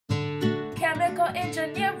chemical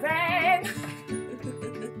engineering.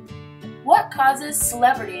 What causes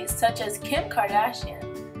celebrities such as Kim Kardashian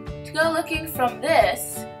to go looking from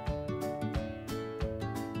this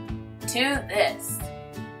to this?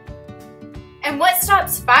 And what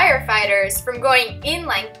stops firefighters from going in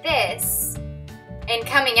like this and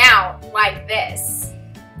coming out like this?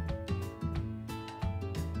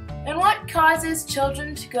 And what causes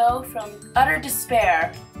children to go from utter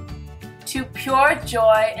despair to pure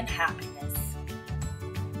joy and happiness?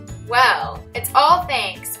 Well, it's all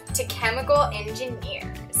thanks to chemical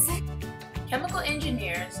engineers. Chemical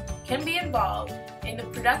engineers can be involved in the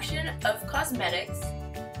production of cosmetics,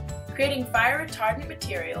 creating fire retardant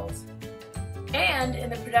materials, and in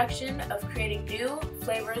the production of creating new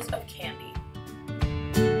flavors of candy.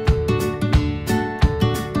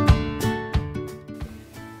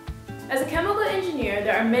 As a chemical engineer,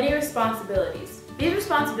 there are many responsibilities. These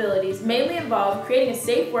responsibilities mainly involve creating a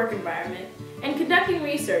safe work environment and conducting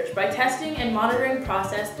research by testing and monitoring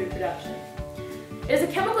process through production. It is a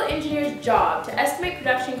chemical engineer's job to estimate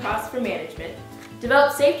production costs for management,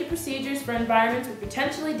 develop safety procedures for environments with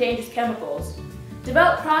potentially dangerous chemicals,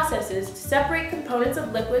 develop processes to separate components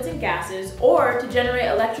of liquids and gases, or to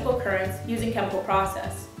generate electrical currents using chemical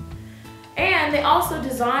process. And they also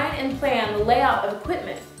design and plan the layout of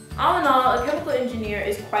equipment. All in all, a chemical engineer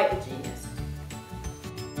is quite a genius.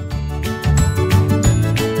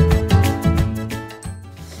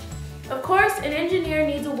 Of course, an engineer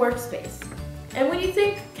needs a workspace. And when you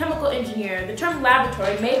think chemical engineer, the term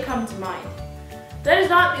laboratory may come to mind. That is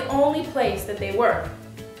not the only place that they work.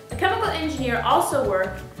 A chemical engineer also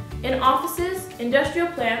works in offices, industrial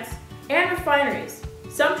plants, and refineries.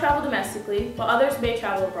 Some travel domestically, while others may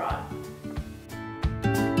travel abroad.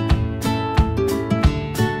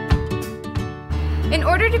 In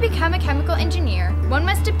order to become a chemical engineer, one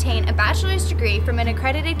must obtain a bachelor's degree from an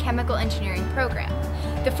accredited chemical engineering program.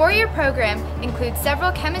 The four-year program includes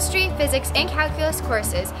several chemistry, physics, and calculus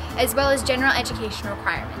courses, as well as general education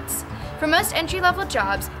requirements. For most entry-level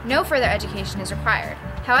jobs, no further education is required.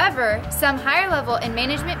 However, some higher-level and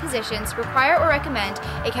management positions require or recommend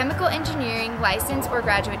a chemical engineering license or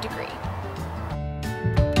graduate degree.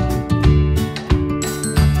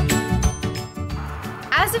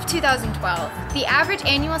 As of 2012, the average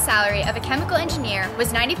annual salary of a chemical engineer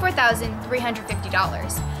was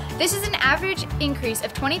 $94,350. This is an average increase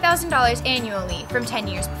of $20,000 annually from 10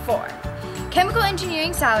 years before. Chemical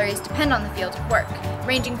engineering salaries depend on the field of work,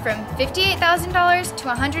 ranging from $58,000 to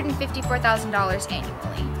 $154,000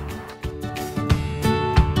 annually.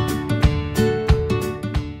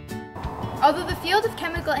 Although the field of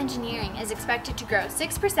chemical engineering is expected to grow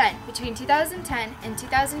 6% between 2010 and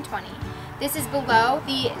 2020, this is below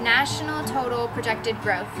the national total projected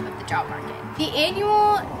growth of the job market. The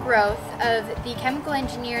annual growth of the chemical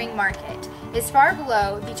engineering market is far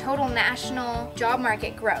below the total national job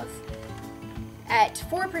market growth at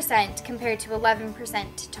 4% compared to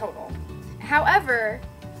 11% total. However,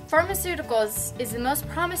 pharmaceuticals is the most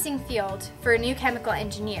promising field for new chemical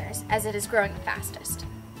engineers as it is growing the fastest.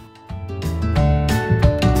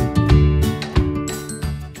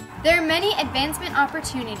 There are many advancement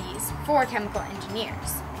opportunities for chemical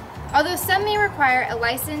engineers. Although some may require a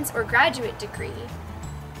license or graduate degree,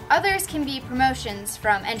 others can be promotions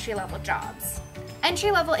from entry-level jobs.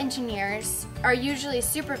 Entry-level engineers are usually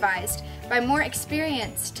supervised by more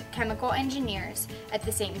experienced chemical engineers at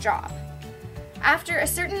the same job. After a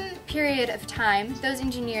certain period of time, those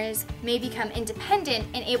engineers may become independent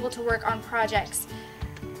and able to work on projects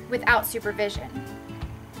without supervision.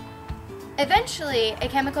 Eventually, a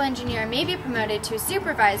chemical engineer may be promoted to a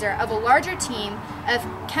supervisor of a larger team of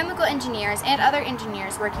chemical engineers and other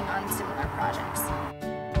engineers working on similar projects.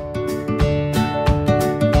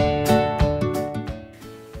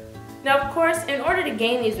 Now, of course, in order to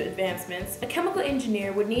gain these advancements, a chemical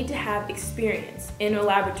engineer would need to have experience in a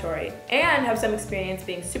laboratory and have some experience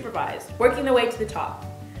being supervised, working their way to the top.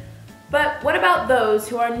 But what about those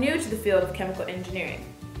who are new to the field of chemical engineering?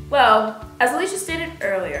 Well, as Alisha stated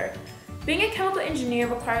earlier, being a chemical engineer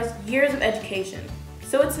requires years of education,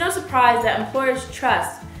 so it's no surprise that employers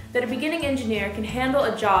trust that a beginning engineer can handle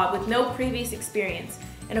a job with no previous experience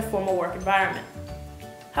in a formal work environment.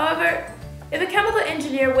 However, if a chemical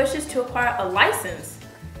engineer wishes to acquire a license,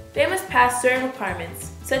 they must pass certain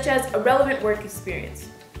requirements, such as a relevant work experience.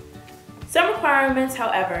 Some requirements,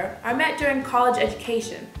 however, are met during college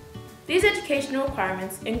education. These educational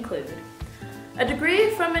requirements include a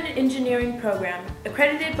degree from an engineering program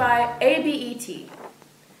accredited by ABET.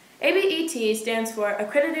 ABET stands for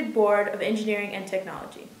Accredited Board of Engineering and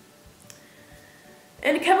Technology.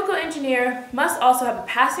 And a chemical engineer must also have a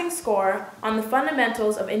passing score on the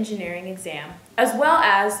fundamentals of engineering exam, as well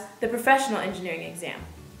as the professional engineering exam,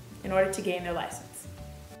 in order to gain their license.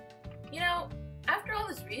 You know, after all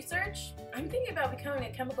this research, I'm thinking about becoming a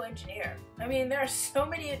chemical engineer. I mean, there are so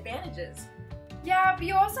many advantages. Yeah, but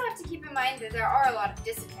you also have to keep in mind that there are a lot of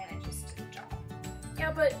disadvantages to the job.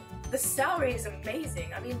 Yeah, but the salary is amazing.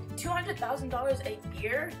 I mean, $200,000 a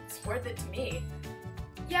year, it's worth it to me.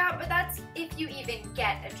 Yeah, but that's if you even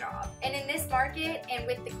get a job. And in this market, and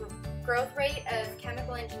with the growth rate of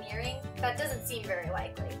chemical engineering, that doesn't seem very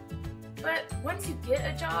likely. But once you get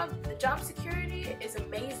a job, the job security is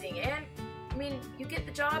amazing, and I mean, you get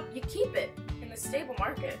the job, you keep it in the stable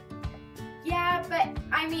market. Yeah, but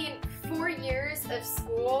I mean, 4 years of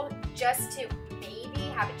school just to maybe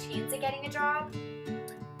have a chance at getting a job?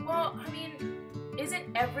 Well, I mean, isn't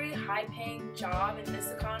every high-paying job in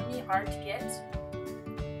this economy hard to get?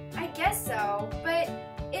 I guess so, but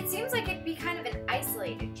it seems like it'd be kind of an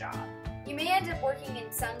isolated job. You may end up working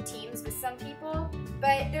in some teams with some people,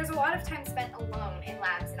 but there's a lot of time spent alone in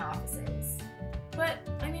labs and offices. But,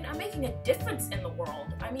 I mean, I'm making a difference in the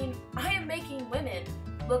world. I mean, I am making women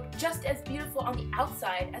look just as beautiful on the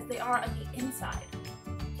outside as they are on the inside.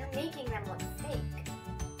 You're making them look fake.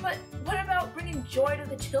 But what about bringing joy to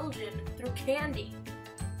the children through candy?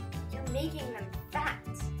 You're making them fat.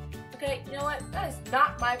 Okay, you know what? That is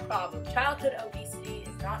not my problem. Childhood obesity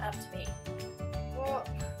is not up to me. Well,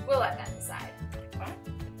 we'll let them decide.